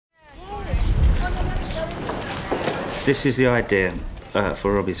This is the idea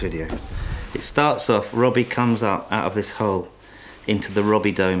for Robbie's video. It starts off, Robbie comes up out of this hole into the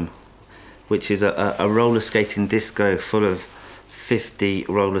Robbie Dome, which is a roller skating disco full of 50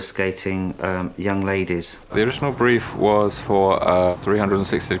 roller skating young ladies. The original brief was for a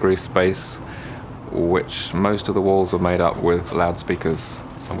 360-degree space, which most of the walls were made up with loudspeakers,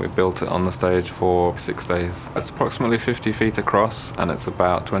 and we built it on the stage for 6 days. It's approximately 50 feet across and it's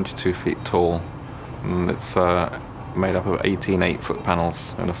about 22 feet tall. And it's made up of 18 8-foot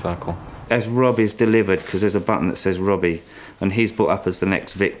panels in a circle. As Robbie's delivered, because there's a button that says Robbie, and he's brought up as the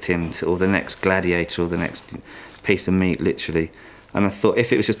next victim, or the next gladiator, or the next piece of meat, literally. And I thought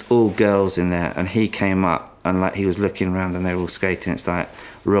if it was just all girls in there, and he came up, and like he was looking around and they were all skating, it's like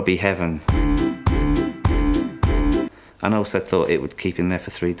Robbie heaven. And I also thought it would keep him there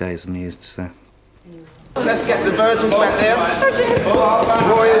for 3 days amused, so. Let's get the virgins back there. Virgins.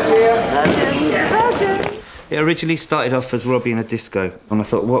 Lawyers here. Virgins. It originally started off as Robbie in a disco, and I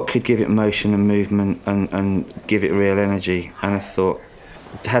thought what could give it motion and movement and give it real energy, and I thought,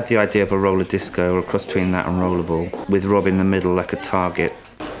 had the idea of a roller disco or a cross between that and rollerball, with Rob in the middle like a target.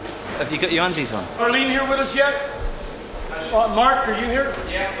 Have you got your undies on? Arlene here with us yet? Mark, are you here?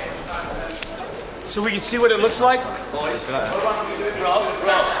 Yeah. So we can see what it looks like? Boys, Rob.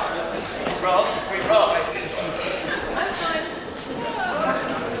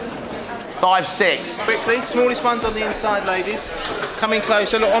 5, 6. Quickly, smallest ones on the inside, ladies. Coming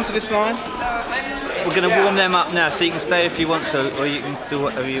closer, look onto this line. We're going to warm them up now, so you can stay if you want to, or you can do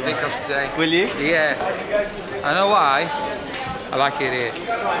whatever you want. I think I'll stay. Will you? Yeah. I know why. I like it here.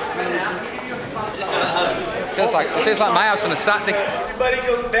 Feels like my house on a Saturday. Everybody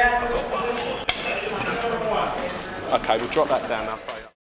goes back. Okay, we'll drop that down now.